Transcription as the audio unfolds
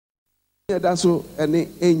That's so any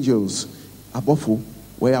angels abofo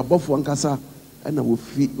where abofo ankasa and I will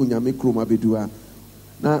feed unyame kroma bedua.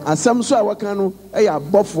 Na asem so a waka no e ya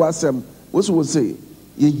abofo asem wo so say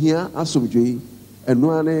ye hia asomdwe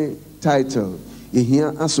eno ane title ye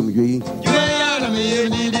hia asomdwe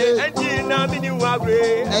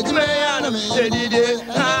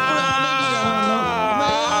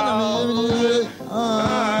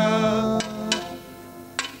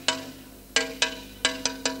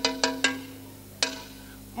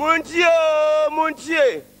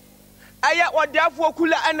Muntie aya odafo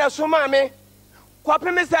kula ana soma me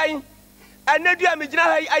kwapeme sai anadu amegyina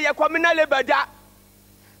ha aya kwamena lebada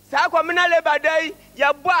sa kwamena lebada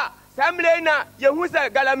ya bua samle na yehu se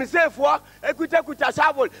galamsefo ekuta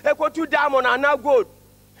shovel ekotu diamond na gold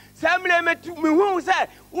samle mehu se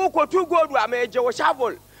wo kotu gold wa meje wo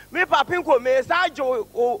shovel me papin ko me sa jo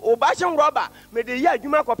o ba hyen rubber me de ya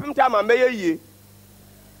adwuma kwapem ta ma meye yie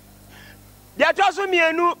dia to so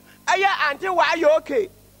mienu aya anti wa ayo okay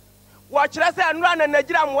wo kire se nura na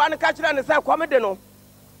nagira mwa ne ka kire ne se komede no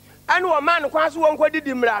ane wo man kwa so won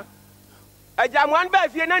kodidi mra ajamwan ba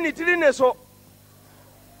fie na ni tiri ne so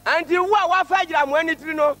anti wa fa gira mwa ni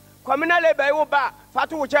tiri no komena le bai wo ba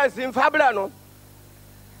fatu wo chance mfabra no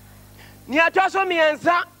ni atoso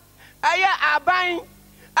miensa aya aban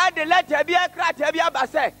ade leta bia krata bia ba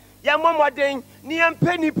se ya momoden ni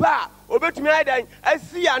empani pa obetumi adan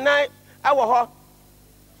asi anan awo ho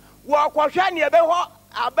wo kwhwa ne ebe ho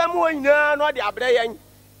abamu nyina no de abre yen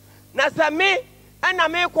na se me ana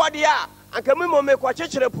me kwode a anka me mo me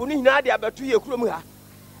kwachechire pu ni nyina de abetu ye kurom ha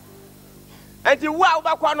anti wo a wo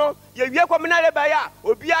bakwa no ye wie komena le ba ya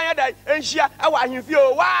obi anya dan enhia awo ahemfie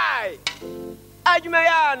o why ajuma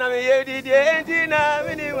ya na me ye didi enti na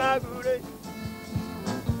me ni wa gure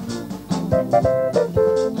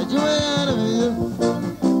ajuma ya na me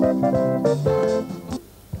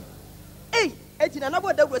eti na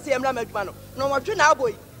nabo da grosi emra madwuma no no wotwe na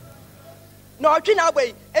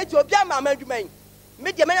aboyi eti obi ama madwuma yi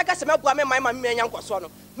me de menya ka se meboa me man ma me nya nkoso no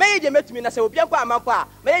me ye de metumi na se obi anko amampo a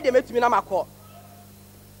me ye de metumi na makọ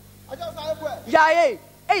ajo sa ebo ya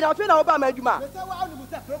na wotwe na oba madwuma me se wa anu mu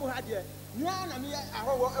se promo ha de nya na me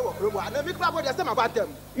ahowo e wo promo na me kra bo de se ma batam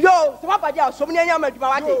yo se wa ba de asom ne nya madwuma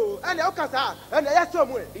wa de ene o ka sa ene ye so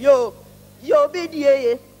mu yo bi die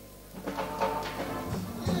ye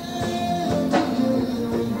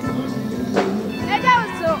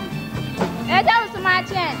Eja usu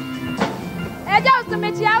machen. Eja usu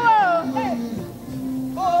mechiawo.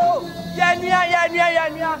 Oh,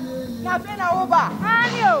 yania. Na fe na oba.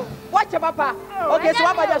 Ani o. Watch papa. Okay, so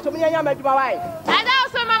what about so many anya meduma why? Eja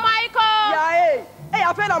usu mama iko. Ya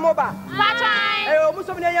afe na moba. Patran. O mu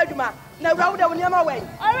so many anya duma. Na wura wuda woni ama why?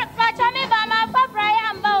 Ore patran me ba ma papra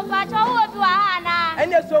ya mba o patran wo bi wa ha na.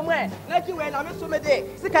 Ene so mu e. Na ki we na me so me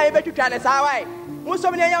de. Sika ye betwitwa ne sa why? Mu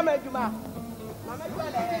so many anya meduma. Na me dua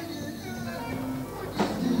le.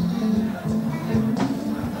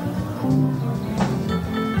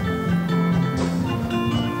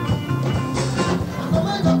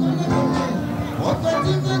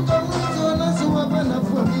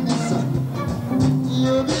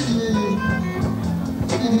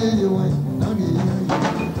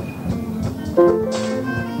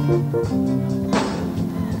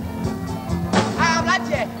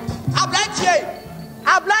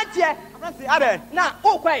 Na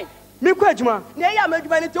o kwai mi kwa adwuma na ya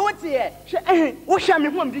madwuma ne te wote ye wo hwa me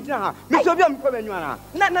ho amdi gina ha me so bi am kwa manwua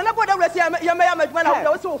na boda wresi ya madwuma na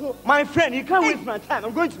wo so ho my friend you can't waste my time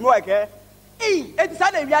I'm going to work eti sa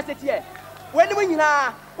na wi aseti ye wani mu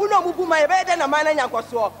nyina uno mu bu ma ye be de na man na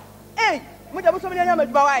nyankoso mu da mu so me nya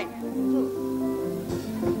madwuma wai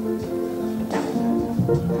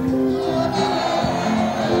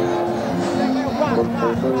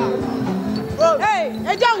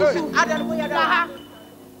eja usu adan mo ya da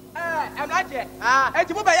emlaje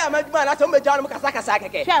eti mo ba ya madwuma na so mo beja no kasa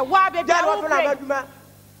keke hwe wa be bia wo na madwuma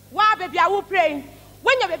wa be bia wo pray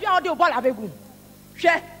wanya be bia wo de bola begu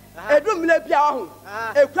hwe edum mle bia ho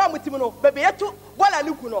ekura mutim no be be yetu bola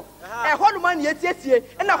ni ku no ho no man ye tietie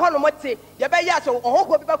na ho no mote ye be ya so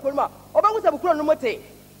ohoko bi ba ko ma obawu se bukuro no mote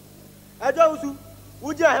eja usu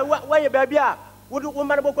uji wa ye ba bia wo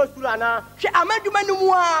man bo ko school ana hwe amadwuma ni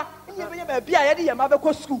mu a nye be ba bia ye de ye ma be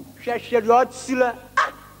ko school hwe do tsila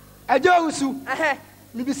eja usu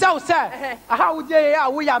mi bi sa wo se aha wo je ya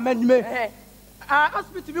wo ya manwume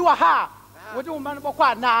hospital bi wa ha wo de wo man bo ko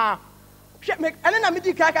ana hwe me ene na me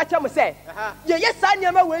di kaka cha mo se ye sa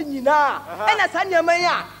niam we nyina ena sa niam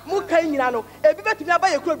ya mu kan nyina no ebi betumi aba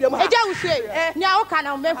ye kuro bi mu ha eja usu ni a wo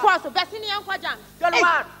kana me force be se ni enkojan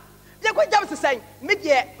You go jump to say, me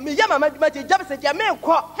yama jump say, Jamen,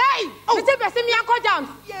 hey, you take a semi uncle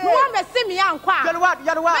jumps. You want to see me uncle. You're what?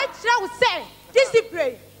 I will say,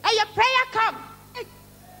 discipline, and your prayer come.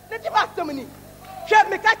 Let you ask me. Share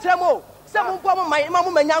me catch them all. Some woman, my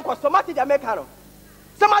mamma, and uncle, somebody Americano.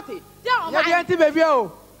 Somebody. Yeah, baby.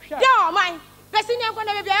 Oh, mine. Person you're going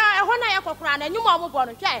to be a honor crown and you more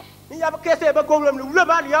born. You have a case of a golden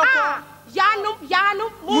rubber. Yanum,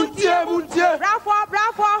 Muntia, bravo,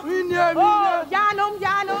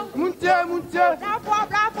 Yanum, Muntia, bravo,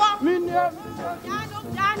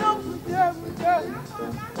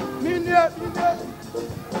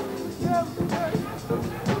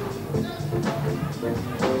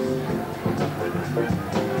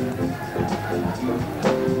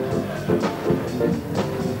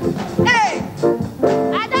 Hey!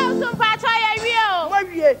 I don't so far try real.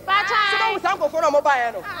 Uncle for a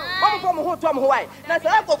mobile. Come home to Hawaii. That's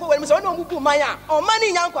an uncle for when Miss Ono Maya or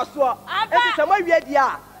money uncle saw. I some way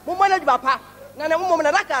dear. Woman, papa. Nana woman,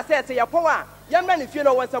 like I said, say your power. Young man, if you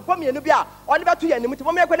know what's upon me in Nubia, or never to you, and to me,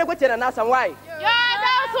 when I go to and ask why.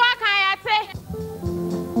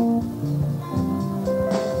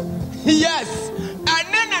 Yes,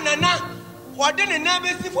 and Nana, what didn't never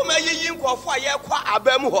see for my yin for fire qua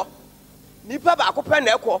Abamu. Nipa back open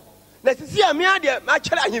echo. Let's see a mere match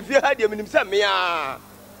if you heard him himself.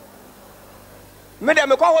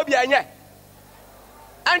 Madame Coho Bianya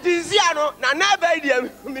Antiziano, Nana Badium,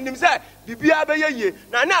 himself, the Biabaye,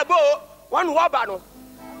 Nana Bo, one wabano,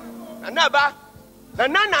 Anaba,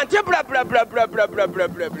 and Nana Tibra, blah, blah, blah, blah, blah, blah,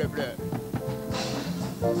 blah, blah, blah.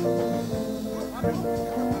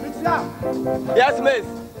 Yes, miss.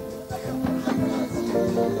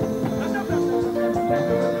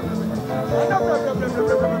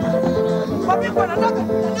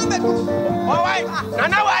 All right,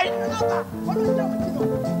 Nana, why?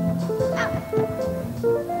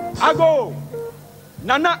 Ago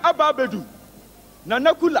Nana Ababedu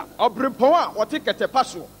Nana Kula Obripoa or take a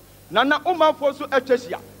passo Nana Oma Fosu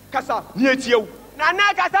Echesia Casa near you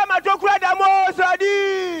Nana Casama Tokura Damo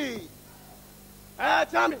Sadi.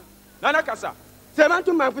 Tell me, Nana Casa. Seven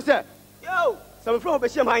to my sister. Yo, some from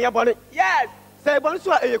Basham Haya Bonnet. Yes, say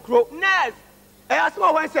Bonsoir a crow. Yes, I asked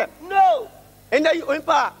my one said, no. And then you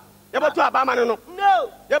impa. You're about to Abamano.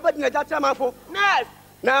 No, you're but in a Jatamafo. Yes,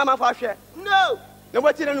 now I'm a fashion. No. The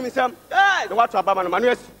what you know me some? The what Abamano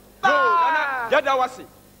Manuas. No, Nana, Yadawasi.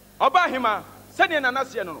 Obahima, sending an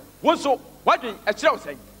Asiano. One so, what did a child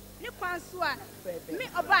say? You can't swear. Me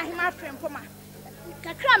about him, my friend, Poma.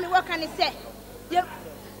 Kakra me work and he said,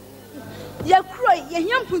 you cry, you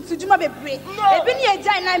young put to Juma be brave. A been a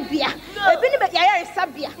giant beer, a been a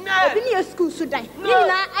sabia, a been a school Sudan.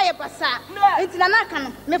 Nina, I a bassa, it's an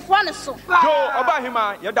acan, me for so. Joe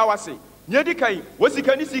Obahima, Yadawasi. Yedikai, was he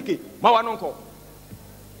can seek Mawanonko?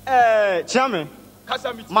 Chairman,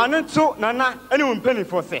 Manunto, Nana, anyone penny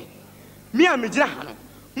for say. Me and Mijahano.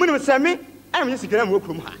 Munu Sammy, I'm just a grand work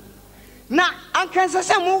from her. Now, Uncle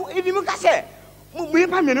Samu, if you say, we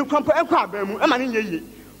have a crump and crab, a man in ye.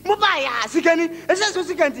 Mubaya, Sikani, a sense of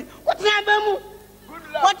Sikanti. What's Nabamu?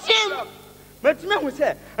 What's him? But me who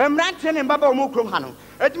say, I'm ranting and Baba Mukrohano.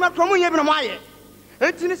 It's my promo Yabramaya.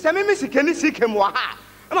 It's in the same Missicani Sikemwa.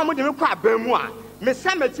 I'm a modern crab, Bermois, Miss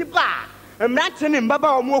Sametipa. I'm ranting and Baba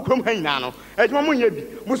Mukrom Hainano. At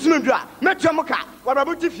Mamuyabi, Musundra, Metromoka, what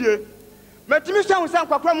about you? Metimus was some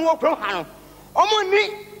Quackram Hano.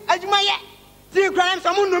 Omoni, as my yet. See crimes,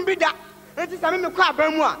 someone be that. It is a mimic crab,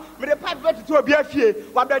 Bermois, with a pipe better to a beer fear,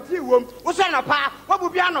 what that tea room, what's on a pa, what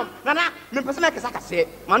would be on, Nana, Mimpasaka say,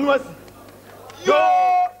 Manuas. Yo,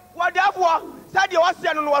 what therefore? Said you was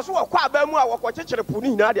saying was so quite Bermois or what church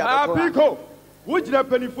Puni Nadia. Pico, would you have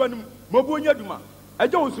penny for Mobunya Duma? I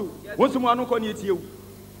don't know, what's the one who can eat you?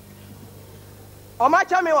 Oh, my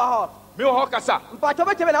child, me or Milhocasa, but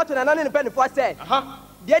over to out and an penny for say,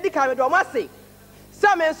 the Eddie Carrot or Massey.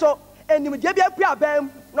 Some men so, and you give you a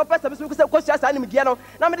bam, no person who said, Costa and Migiano,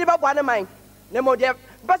 number about one of mine. Nemo, dear,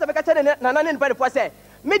 but I can tell an penny for say,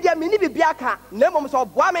 Media Mini Biaka, Nemo so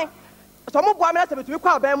Boame, some more Boame to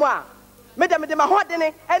require Bemois. Madame de Mahot,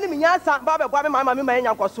 enemy Yansa, Baba Boame, Mamma, my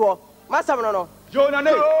young Coswo, Massamano. Jonah,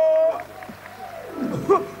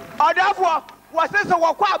 or therefore, was this a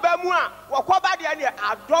walk qua Bemois, or qua by the idea?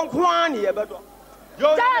 I don't want here, but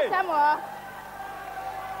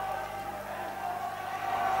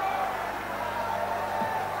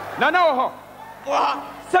Nana,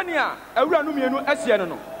 Sania, a Ranumino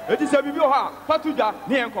Asiano. It is a Bibioha, Patuja,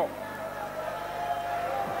 Nianco.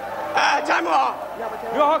 Tamo,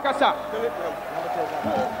 Milhocasa,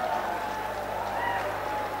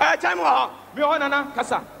 Tamo, Milhonana,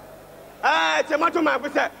 Casa. Tomato, my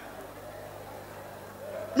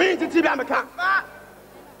Me titi bia meka.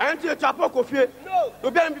 Anti e chapo kofie. No.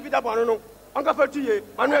 Obi am bi da bono no. Anka fa tuye.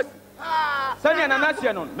 Manu. Sani nana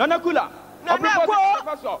sie no. Nana kula. Nana ko.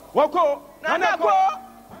 Woko. Nana ko.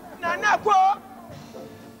 Nana ko.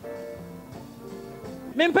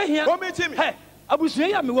 Mempe hia. Hey, abusua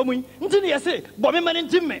ya me wamu nti ne yese bo me mane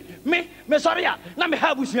nti me sori a na me ha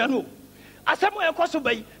abusua no. Asemo e koso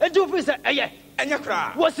bai eju fi se eye. Enya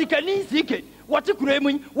kra. Wo sikani sike. Wote kura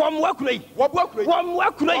mu wo mo akura yi. Wo bo akura yi. Wo mo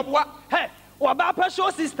akura yi. Hey, wo ba pa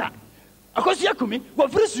show sister. Akosi akumi wo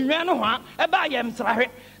firi sunwa no ho a e ba ye msrahwe.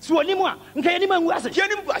 So onimu a nka ye nimu angu ase. Ye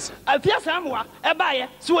nimu ase. Afia samwa e ba ye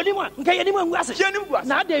so onimu a nka ye nimu angu ase. Ye nimu ase.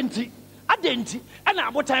 Na adenti ana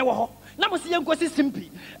abotan wo ho. Na mo se yenkosi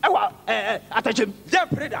simpi e wa atachem ye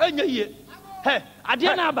preda enya yie he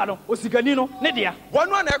ade na aba no osikani no ne dia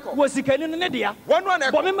wonu ana eko wo sikani no ne dia wonu ana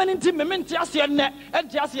eko bo me mane nti me mente ase ne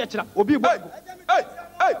ente ase kira obi bo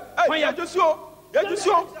hey ya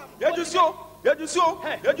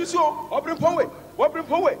jusio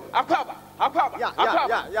obrimpongwe akwaba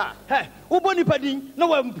ya he ubo ni padin na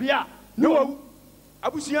wa mpia ne wa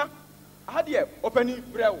abusia ahade opani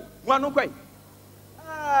brewo wanu kwai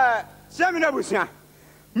Sẹ́mi náà bù sùn à,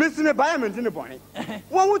 mi sì ní báyà mi dín ní bọ̀nì.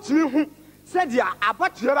 Wọ́n wú tùmí hu sẹ́dí à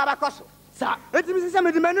abọ́tìyẹ bá bá kọ́ so. Sa. Eti mi sísẹ́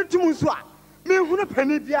mi di mẹ́ni túmù nsọ à, mi hu ní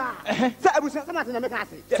pẹ̀lú bíà. Sẹ́ ẹ̀bùsùn sẹ́mi àti nàmi ká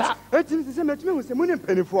se. Sa. Eti mi sísẹ́ mi túmí hu sẹ́ mu ní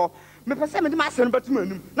mpẹ̀lú fọ́. Mi pẹ̀ sẹ́ mi di ma sẹ́nu bẹ́tú mi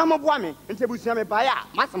ẹnum. Na mo bọ́ mi, nti ẹ̀bùsùn mi báyà,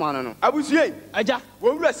 má sẹ́ mọ́ ọ̀nà. Abusia yi, aja.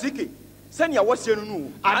 Wo wura sike. Sẹ́ni a wɔsie no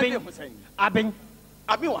no. Abin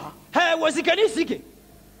wa ha. He wo sikani sike.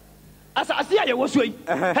 Asase ya wo so yi.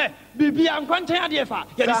 He bibia nkwanten ade fa.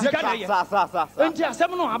 Ya di sika na ye. Sa. Enti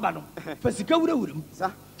asem no aba no. Fa sika wurawuram.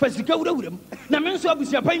 Fa sika wurawuram. Na me nso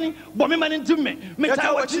abusia pan ni bo me mane ntimme. Me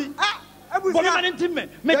ta wachi. Abusia. Bo me mane ntimme.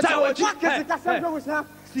 Me ta wachi. Sika sẹ́m fẹ́ wùsùn à.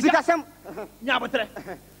 Sika sẹ́m. Nya botre.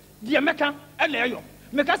 Die meka ele eyo.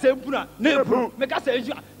 Meka se mpuna na epu. Meka se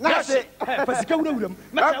enju. Na se. Fa sika wurawuram.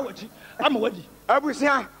 Me ta wachi. Ama wadi.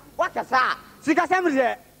 Abusia, wakasa. Sika sẹ́m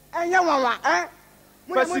de enye wanwa,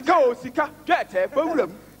 Fasika o sika kete fa wura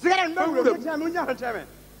mu. Sika na mbɛ wura mu. Mu nya hɔntɛmɛ.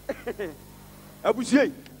 Abusia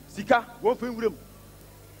yi, sika wo fa wura mu.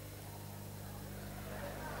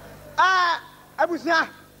 Abusia.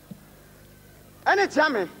 Ɛne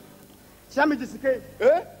Tiame di sika yi.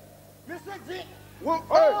 Me se di. Wo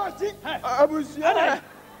di. Abusia.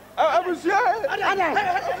 Abusia.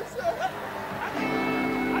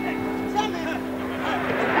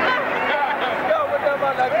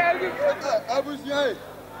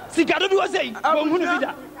 Sika do sei, wo hunu bi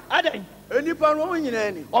da. Adan. Enipa no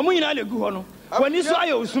nyina ni. Omo nyina le gu ho no. Wani so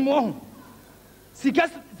aye osumo ho. Sika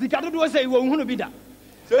do sei wo hunu bi da.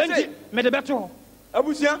 Enti me de beto ho.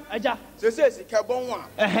 Abusia. Aja. Se sika bon wa.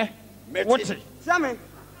 Wote. Tiame.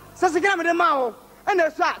 Se sika me de ma ho.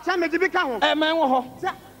 Ɛna so a Tiame di bi ka ho. Men wo ho.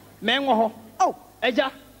 Men wo ho. Oh,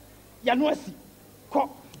 Aja. Ya no asi. Ko.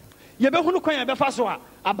 Ye be hunu kwan ye be fa so a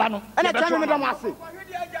aba no. ɛna Tiame me da mo ase.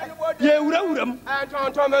 Ye wurawuram.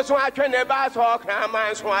 Antonto me so atwe ne ba so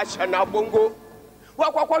kraman so ahye na bongo.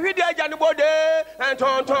 Wakɔkɔ hwede agya ne bode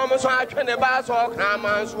antonto me so atwe ne ba so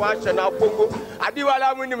kraman so ahye na bongo. Adi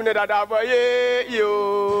wala munim ne dada bo ye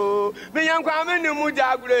yo. Me yankwa me ni mu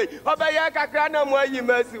jagure. Obeye kakra na mu ayi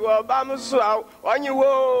masi wo ba me so aw. Onyi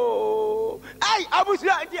wo. Ai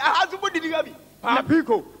abusia di ahazu bodi diga bi. Ha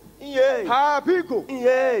piko. Iye. Ha piko.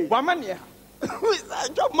 Iye. Wa mane.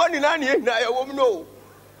 Job money na ni na ye wo no.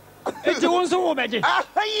 Enti won so wo beje.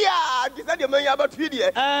 Aya, disa de man ya ba tu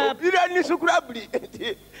die. Obira ni sukura bri.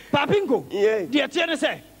 Papinko. De tie ne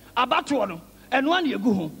se abato no. Eno an ye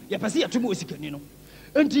gu ho. Ye pese ye tomo osikani no.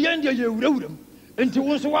 Enti ye ndie ye wurawuram. Enti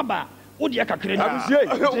won so waba. Wo de kakra ni. Abusie.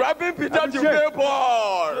 Rabin Peter to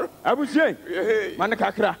paper. Abusie. Man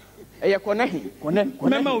kakra. Eye kone he. Kone.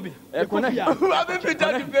 Mema obi. E kone. Rabin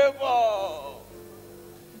Peter to paper.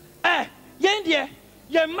 Ye ndie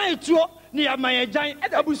ye mai tuo ni ya man agyan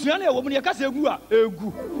abusua na ewo mu ne kasa egu a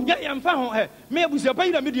egu ye mfa ho me abusua pa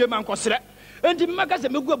yi na me die man kosere enti me kasa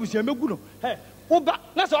megu abusua megu no wo ba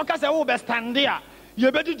na se o kasa wo be stand a ye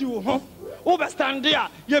bedidi wo ho wo be stand a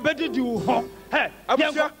ye bedidi wo ho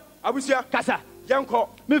abusia kasa yenko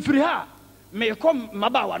me firi ha me kom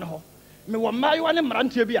mabawa no ho me wo mayo ne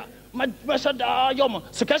mrantie bi a ma shada yom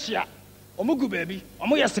sekashia omugu baabi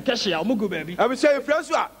omu ye sekashia omugu baabi abusia e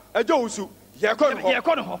franso a ejo usu ye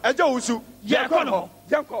kono ho ejo usu ye kono ho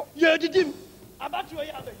yenko ye didim abatu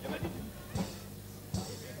ye abe ye didim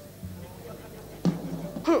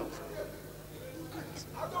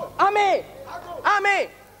Ami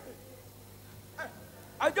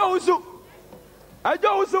ejo usu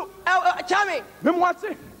Chami Me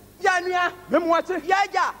mwate Yanua. Memwate.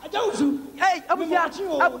 Yaja. Ajawusu. Hey,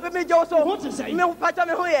 abusia. Abu me joso. What is say? Me pacha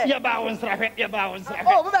me ho ye. Ya ba won srahwe, ya ba won srahwe.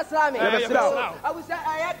 Oh, we be sra me. Yɛbɛsra wo. Abusia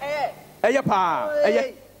eh. Ɛyɛ paa.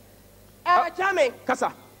 Ɛyɛ. Chame.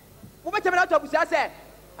 Kasa. Wo be chame na to abusia se.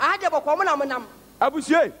 Ahaje bokɔ mo na mo nam.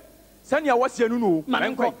 Abusue. Sɛnea wɔsie no no.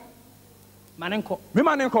 Manenko. Manenko. Me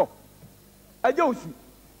manenko. Ajawusu.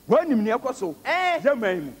 Wanim ne ɛkɔ so.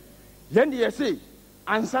 Yɛman mu. Yɛn de yɛse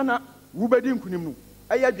ansana wubedi nkunim no.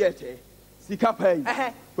 Ɛyɛ deɛte. Sika pay.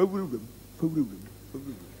 Fawurum.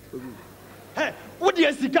 Hey, what do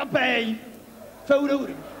you sika pay?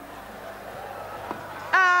 Fawurum.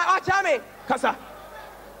 Chame. Kasa.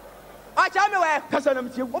 Chame we. Kasa na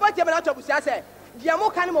mtie. Wo be chame na to abusia se. Dia mo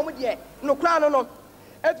kan mo de no kra no.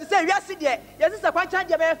 Efi se wiase de. Yesi se kwancha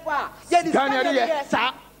de be fa. Ye di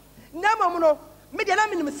sa. Na mom no. Me de na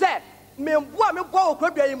minim se. Me mboa me bɔ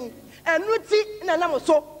okrodua yi mu. Enu ti na na mo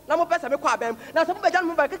so. Na mo pesa me kɔ abam. Na so mo beja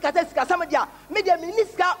mo ba keka sika sam dia. Me de me ni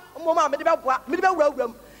sika mo ma me de be boa. Me de be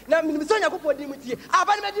wura na minim se Onyankopɔn di mu tie.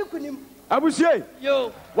 Aba ne me di kunim. Abusue.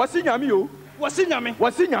 Yo. Wasi nyame yo. Wasi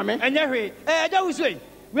nyame. Enye hwe. Ajawusu.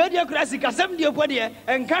 We dey kura sika sam die po de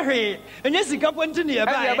enka hwe. Enye sika po nti ne ye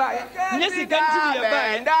ba. Enye sika nti ne ye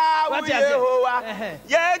ba. What Yehowa.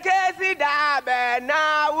 Ye kesi da be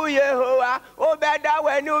na wu Yehowa. Obeda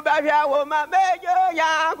wenu ba hwa wo ma mejo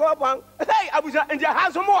Yakobon. Hey abusa nje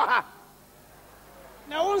ha so mo ha.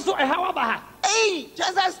 Na won so ha wa ba ha. Hey,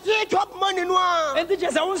 just a stay chop money no. Enti je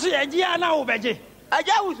se won so ye gia na wo beje.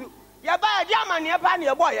 Ajawusu. Ya ba dia ma ne pa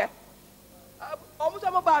ne boye.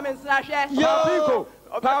 Omuso mo ba me nsra hwe.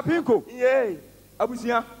 Papinko. Yeah.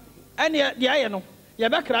 Abusia. Ene de aye no. Ye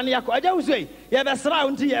be kra ne yakɔ. Ajawusu e. Ye be sra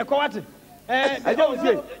unti ye kɔ wate.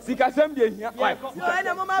 Ajawusu. Sika sam de hia. Why?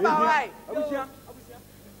 Ene mo ma ba why? Abusia.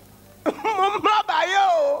 Mo ma ba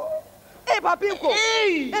yo. Eh Papinko.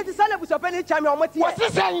 Eh ti sale buso pe ni chame omo tie. What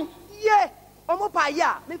is saying? Yeah. Omo pa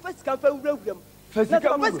ya. Me first kan fa wurawuram. First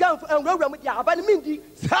kan wurawuram dia aba ne mindi.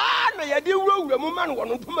 Sa na ye de wurawuram ma no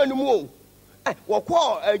wono ntoma ni mu o. Wo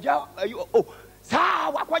kɔ aja oh. Sa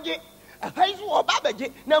wakwaje ahaizu oba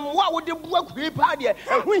beje na mwa wo de bua kuri pa de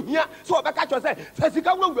ehu hia so obeka cho se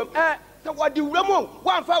fasika wuram se wo de wuram o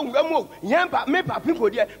wan fa wuram o yempa me Papinko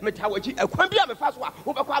de metawachi akwan bia me fa so a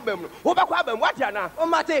wobekwa abam no wobekwa abam wati ana o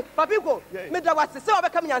mate Papinko me da wase se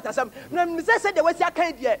obeka me nyantasam na me se de wasi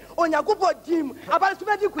akan de Onyankopɔn dim abale to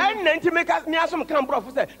be di kuri en nanti me ka me asom kan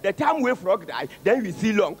prof say the time we frog die then we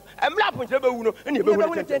see long emla ponche be wu no ene be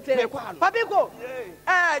wu tete Papinko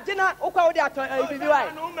jina okwa wo de aton bibi wai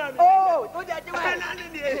oh wo de aje wai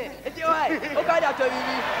aje wai okwa de aton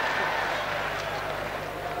bibi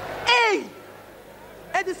eh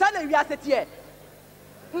edi sana wi asetie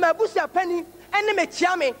mabusia pani ene me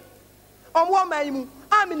chia me omo man mu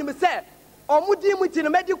aminim se omo di mu ti no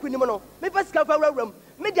medi kunim no me pasika fa wuram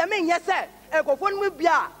me dia me nyɛ se enkofo no mu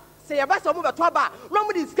bia se ye ba se omo beto aba no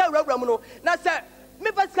mo di sika wuram no na se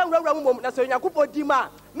me pasika wuram mom na se Onyankopɔn di ma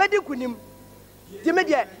medi kunim di me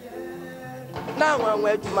dia na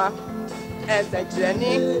nwanwa adwuma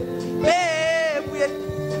ensankyerɛni bebuye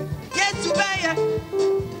yesu bɛyɛ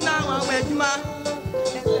na nwanwa adwuma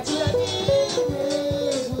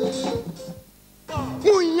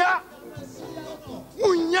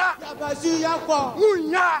Munya yabasi yakɔ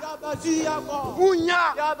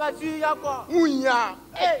munya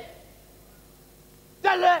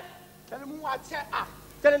tele mu wa tɛ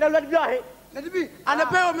tele na lɔdi bi ahe na dibi ana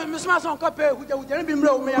pe o me sma son ka pe huja ni bi mre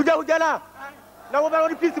o me huja na wo ba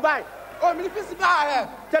wo pisi bai o mi pisi bai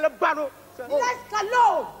tele ba no let's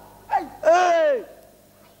go hey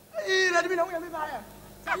na dibi na wo ya mi ba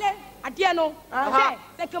tele adie no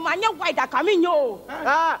se ke manya wide aka me nyo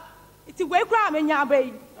iti we kra me nya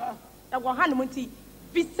bai na wo ha no nti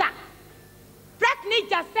visa pregnant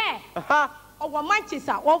just say owo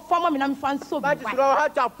Manchester wo form me na me fan so bi Manchester ha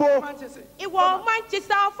chapo iwo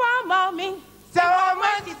Manchester form me se wo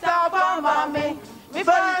Manchester form me me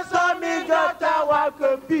fan so me jota wa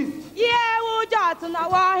ko peace yeah wo jot na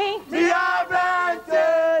wo hin me abrante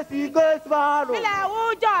si goes faro me la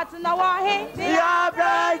wo jot na wo hin me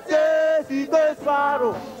abrante si goes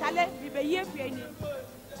faro chale bi be ye fie ni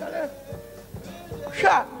chale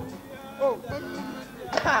sha oh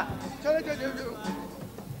chale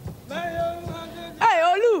hey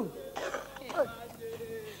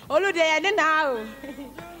Olu de ya ni na o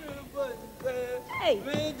hey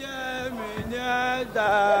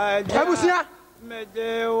abusia me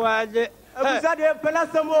de waje abusia de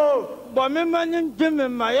pelasamo bo me manin jeme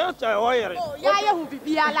ma ya ta o yere oh ya ye hu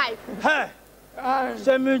bibia life hey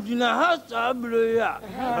se me jina ha sa blo ya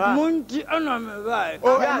munti ana me bai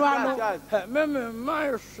oh anu me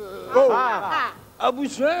ma so oh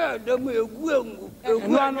abusua dam egu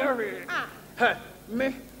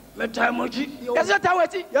me tamoji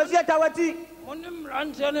yesi tawati monim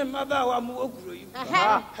rante ne maba wa mo okuro yi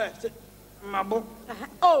mabo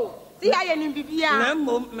si aye ni bibia na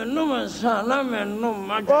menom nsa na menom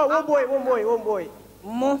majo one boy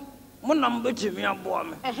mo nam betimi aboa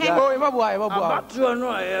me mabo abato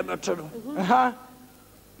no aye beto no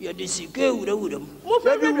ye de sike wuram mo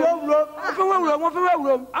fe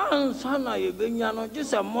wuram ansa na ye benya no je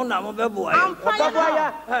se mo na mo bebo aye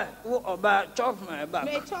wo oba chop my back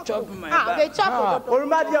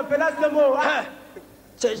oruma dia pelasemo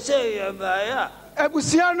se ye ba ya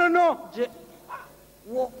ebusia no je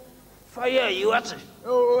wo fire you what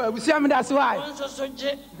ebusia me da so ai so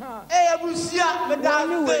je ebusia me da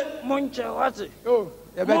monche what ye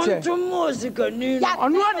beche montu music ni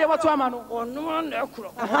onu na ebo to ama no onu na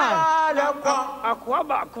ekro akwa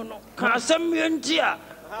ba kono ka asem yenti a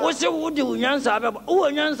wo se wo de unyansa beba wo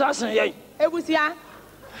unyansa sen ye ebusia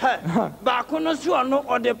ba kono so ono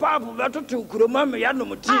ode papu betoto kuroma me ya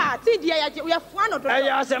nom ti ti dia ya fua no do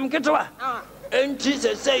ya asem ketwa enti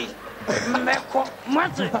se sei meko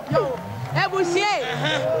mate yo ebusie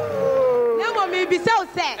nemo mi bi se o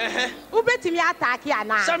se ubetimi atake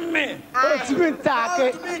ana semme otimi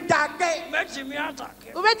take betimi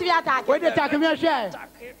atake ubetimi atake we de take me hwe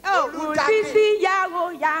sisi ya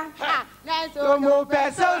wo ya neso mo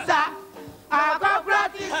pesosa akokra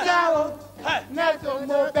ti sao neso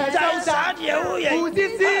mo pesosa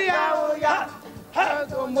sisi ya wo ya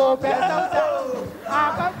neso mo pesosa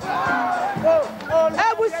akokra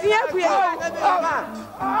ebusie kuye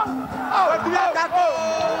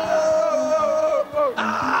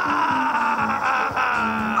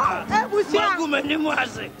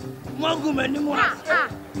Magumeni mwase.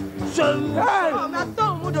 So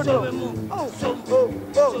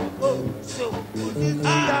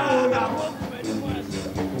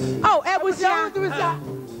ebusia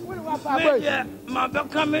media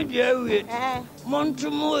mabeka media we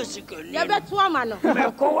montu musikani ya betu ama no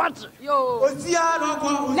meko wat yo osia no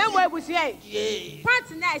kwa nemo ebusia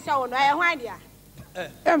part na ehya wo no e hwan dia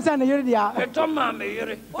emsa na yiri dia eto ma me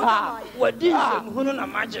yiri wadi nsem hunu na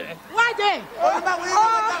maje waje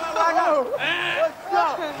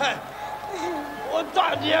o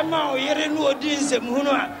ta dia ma o yiri no odi nsem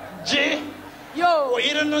hunu a je yo o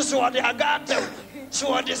yiri no so odi agata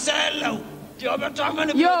so odi selo di obeto ma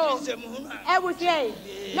ne odi nsem hunu a ebusia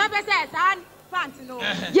na be say san pant no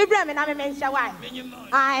yibre me na me menhya wa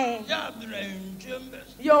ai ya brenjembe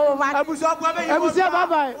yo ma abusia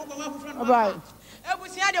bye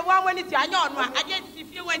ebusia de wa wani ti anya onu a aje ti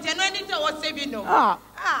fie wanje no ani te wo sebi no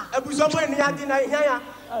abusia mo ni ati na hia ya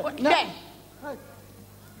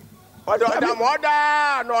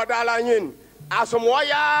oda no oda la yin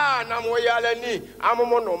asomoya na moya lani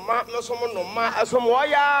amomo no ma no somo no ma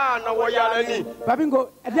asomoya na woya lani babingo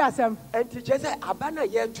e dey asem enti che say abana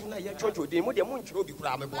ye tu na ye chocho de mo de mo nchiro bi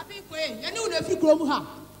kura me bo babingo ye ni una fi krom ha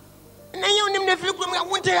na ye onim na fi krom ya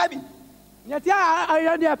wonte ya bi nyati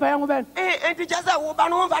ayo de pa yan ben enti che say wo ba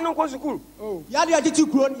no fa no ko school ya de atiti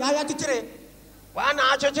kuro ya ya titere wa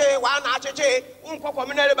na acheche unko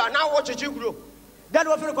communal ba na wo cheche kuro then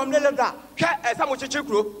wo fi communal ba ke esa mo cheche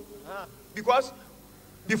kuro because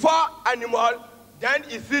before animal then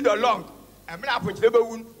you see the long and me apun chebe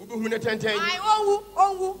wun obi hu ne tenten ai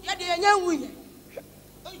owu ye de enya wu ye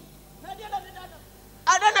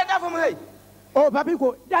adana da from hey oh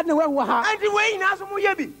babingo that ne wen wo ha and we na so mo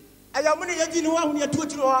ye bi aya mo ne ye ji ni wa hu ne tuo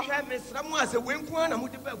tiro ha hwe me sra mo ase we nko na mo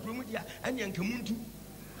de ba kuro mu dia anya nka mu ntu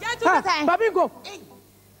ye tu ta babingo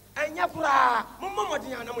anya kura mo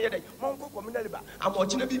den na mo ye dai mo nko communal ba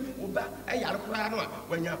amochina bi oba ayare kura no a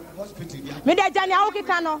wanya hospital dia me de jani awo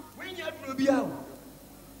kika no wanya duro bi awo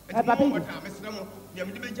babingo me sra mo ya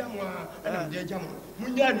me de be jamu a na me de jamu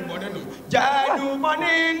munya ni mo ne no janu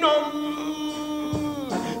moni no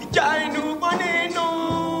janu moni no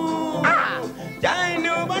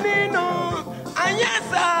janu moni no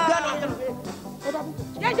anyasa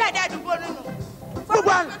ye je de du bonu no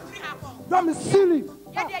Fuban dom silly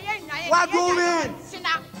wa go win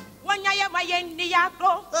sina wonya ye ma ye ndi ya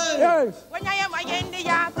go wonya ye ma ye ndi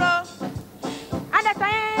ya go ana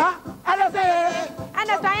say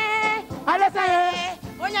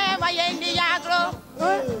wonya ye ma ye ndi ya go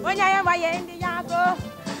wonya ye ma ye ndi ya go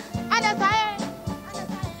ana say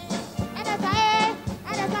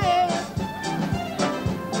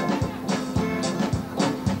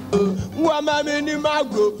wa mama ni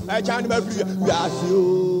magro e chan ma fri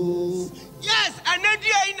yasio yes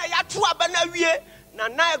anadua yi na ya to aba na wie na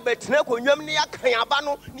na egbetena konwam ne ya kan aba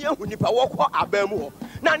no ne ehu nipa wokọ aba mu ho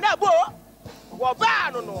na na bo wo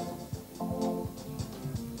ba no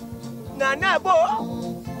Nana Bo,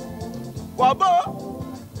 Wabo,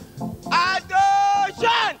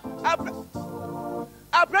 Adoshan,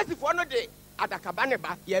 a press for no day at a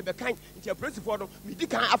cabaneba, ye be kind, into a press for no,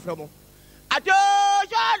 Midican Aframo.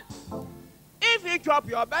 Adoshan, if you drop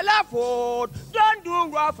your bella food, don't do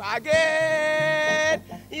rough again.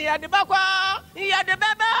 Here the Bakwa, here the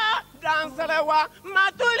Baba, Dancerewa,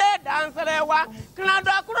 Matule, Dancerewa,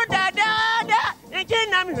 Clando Crudada, and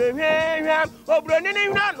Kinam,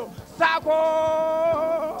 Obronin,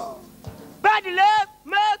 Sako. Bad love,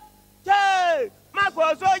 make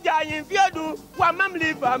Mako soja in Fiedu, Wamam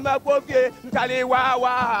live a Makofi,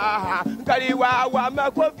 Kaliwawa,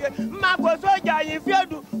 Makofi, Mako soja in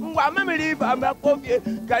Fiedu, Wamam live a Makofi,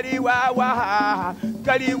 Kaliwawa,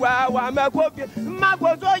 Makofi,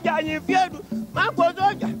 Mako soja in Fiedu, Mako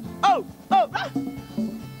soja. Oh,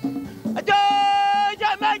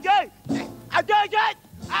 Ajoja Major, Ajoja,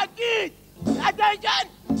 Agit, Ajoja,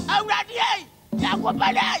 Awradi,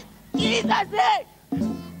 Yakopale, Jesus.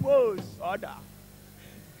 Order.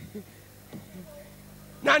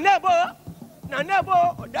 Na nebo,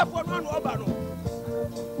 therefore no over no.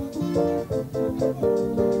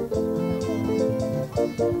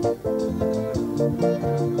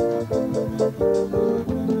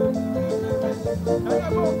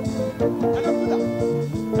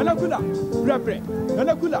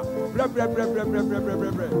 Anakula,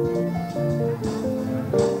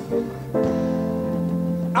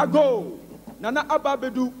 Ago, Nana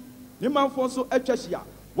Ababedu, Nimanfonso Echeshia,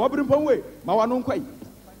 Wabrimponwe, Mawanonquay.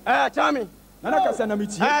 Tommy, Nana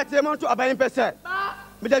Casanamiti, Temon to Abayin Pesa.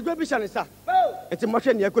 But the good vision is, it's a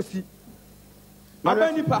motion Yakosi.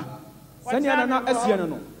 Mabenipa, Sanyana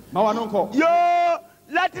Esiano, Mawanonko. Yo,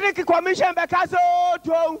 Latric Commission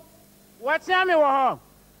Bacaso, What's Yami Waho?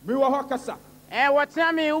 Miwahokasa. What's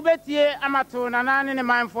Yami Ubetie Amato Nanan in the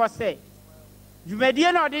mind for say. You may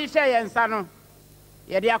dear no dishay and Sano.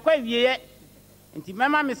 Yet they are quite ye. And to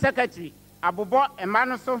Mamma, Miss Secretary, Abubo and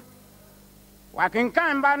Manoso. Wakin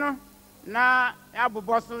Kan Bano, na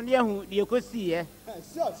Abuboso near who you could see, eh?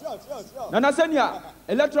 Sure. Nana Senya,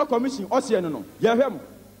 Electoral Commission, Oceano, Yahem.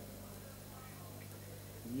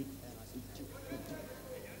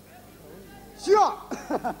 Sure.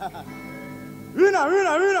 Winner.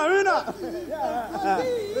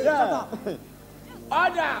 Yeah.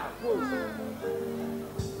 Order.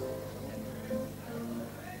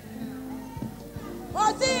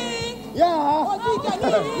 Ozi! Yeah.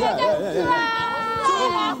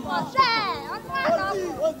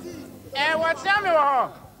 Ozi, What's Yami Waho?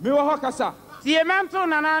 Miwahokasa. Tiemento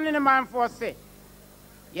Nanan in the mind for say.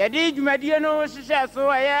 Yadi Mediano, she shall so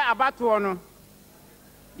a abatuano.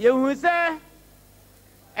 You who say,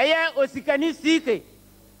 Aya Osikani Sike,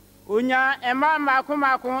 Unya, Emma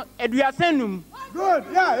Makumako, Eduasenum. Good,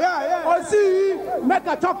 yeah. Ozi, make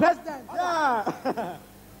a top president. Yeah.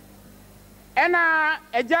 Ena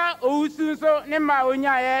eja ousu so ne ma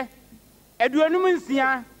onyae eduonum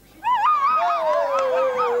nsia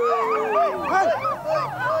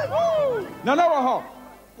Nana Waho.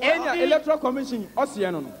 Electoral Commission,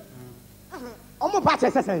 Oceano. Omo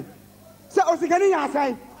patch say. So Osikani ya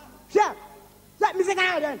say. Sure. Let me say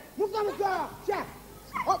again. Move on, sir. Sure.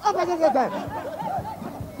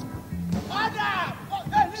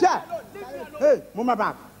 Sure. Hey, mama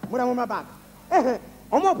back. Mama back.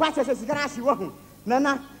 Omo patch say sikana si wo hu.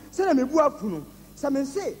 Nana, say na me bu afunu. Say me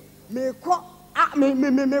say me ko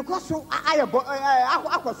me ko so ayebo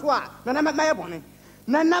akoso a nana maye bone.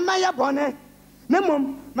 Nana maye bone.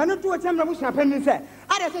 Nemom, manu to chamber mu sha penin say.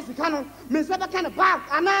 Ade say sikano, me say be kan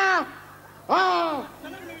back ana. Oh.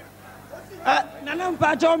 Nana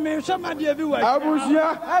Mpacho, me, somebody everywhere.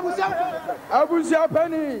 Abusia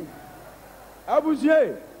Penny.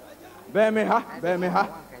 Abusia. Bemeha.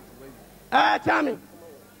 Tommy.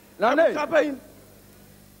 Lane.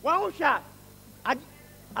 One shot.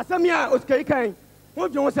 Asamia Oskarikan.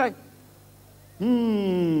 What do you say?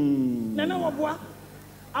 Nana Wabua.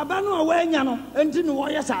 Abano Awayano, and Tinu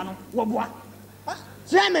Wayasano, Wabua.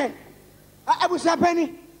 Jamie. Abusia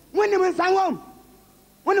Penny. When you went home.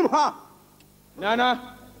 When you ha.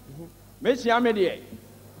 Nana, Messi Amedie.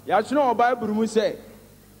 Yasno Bible say,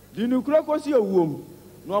 Dinu Crocosi a womb,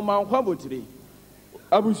 no man Quabotri.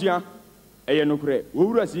 Abusia, a Yanocre,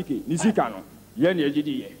 Ura Siki, Nisikano, Yanni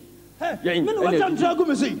Gidi. Hey, what I'm trying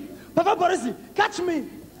to Papa Parisi, catch me!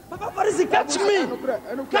 Papa Parisi, catch me!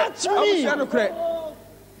 Catch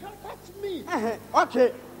me!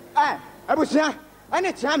 Okay, Abusia, and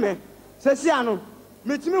it's Yame, says Yano,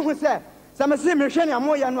 meet me who said. Some say me hwe ne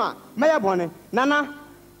amoya no a meya bone nana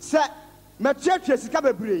se me twetwe sika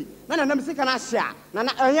bebre na me sika na hye a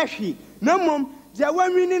nana anya hwi na mom je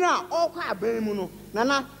wanwini na okwa aban mu no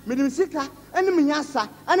nana medim sika ene menyasa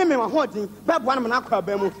ene me mahodin beboa na akwa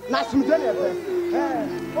aban mu na simde na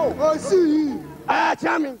ebe si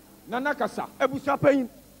chami nana kasa ebusa payin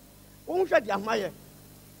wo hwɛ di amaye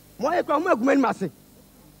mo ayɛ kwa mo agumani mase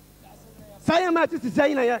saye ma ti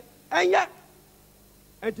sisai na ye enye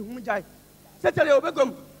enti hum jai setele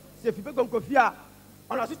obegom se fi begom kofia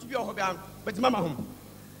ona so tubi oho bia betima ma hom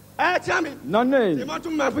chami nane se ma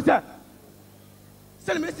tum ma fusa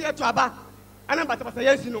se me se to aba ana bata bata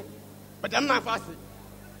yensi no bedam na fase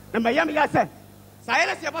na mayam ya se saye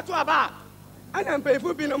le se bato aba ana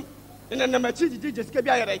mpaifu binom na ma chi jiji jesika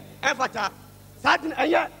bia yere enfata sadin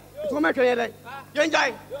enye to ma kan yere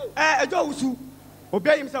yenjai ejo wusu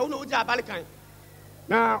obeyim se wo no uja abalikan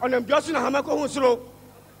na onam biosu na hamako hu suro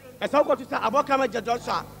esa ko tuta aboka ma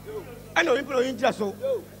jedosa ana oyin pro yin jira so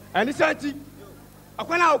ani santi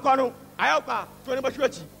akwana akwa no ayokwa to ne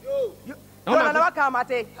bashwachi na waka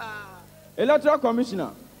mate electoral commissioner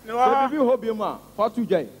se bibi ho bi mu a fatu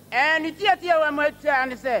jai ni tie wa ma tia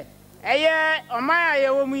ne se eye oman aye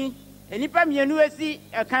wo mu enipa mienu esi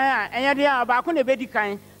ekan a enye de a ba ko ne bedi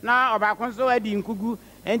kan na obakon so adi nkugu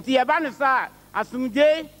enti e ba no sa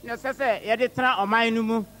asumje ne sese ye de tra oman no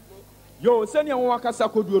mu yo senia won akasa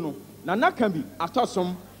koduo no na naka bi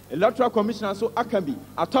atosom electoral commissioner so aka bi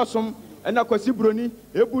atosom ena kwasi broni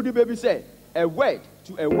ebudi bebi say a word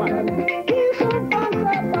to a one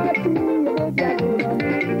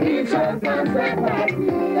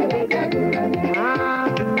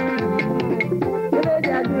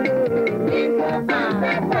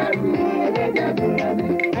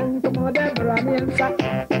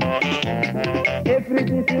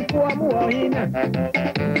Everything for more in it.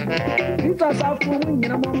 It's a full